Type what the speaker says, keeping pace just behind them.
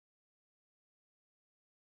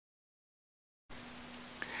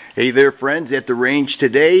Hey there, friends, at the range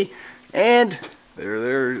today, and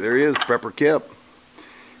there he is, PrepperKip.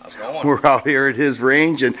 How's it going? We're out here at his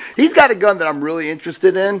range, and he's got a gun that I'm really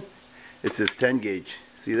interested in. It's his 10 gauge.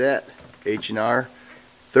 See that? H&R,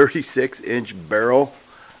 36-inch barrel.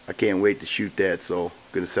 I can't wait to shoot that, so I'm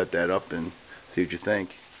gonna set that up and see what you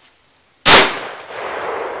think.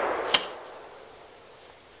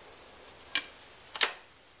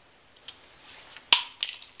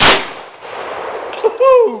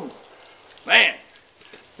 Man,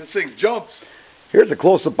 this thing jumps. Here's a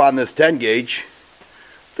close-up on this 10 gauge.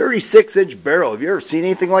 36-inch barrel. Have you ever seen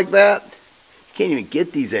anything like that? You can't even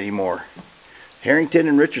get these anymore. Harrington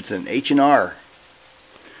and Richardson, H&R.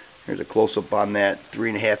 Here's a close-up on that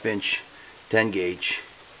 3.5-inch 10 gauge.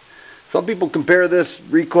 Some people compare this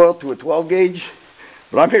recoil to a 12 gauge,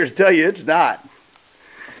 but I'm here to tell you it's not.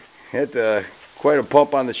 It had quite a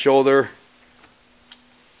pump on the shoulder.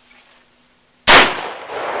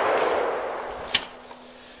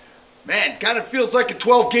 Man, kind of feels like a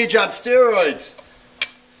 12 gauge on steroids.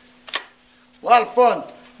 A lot of fun.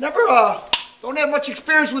 Don't have much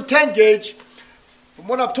experience with 10 gauge. From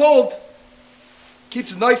what I'm told,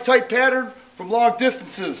 keeps a nice tight pattern from long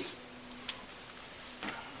distances.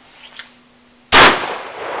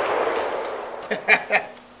 I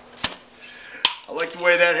like the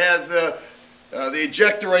way that has the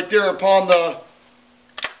ejector right there upon the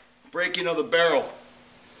breaking of the barrel.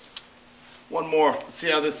 One more. Let's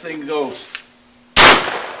see how this thing goes.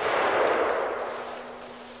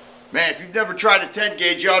 Man, if you've never tried a 10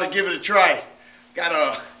 gauge, you ought to give it a try. Got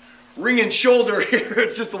a ringing shoulder here.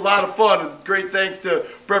 It's just a lot of fun. Great thanks to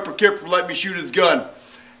PrepperKip for letting me shoot his gun.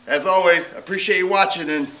 As always, I appreciate you watching,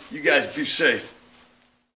 and you guys be safe.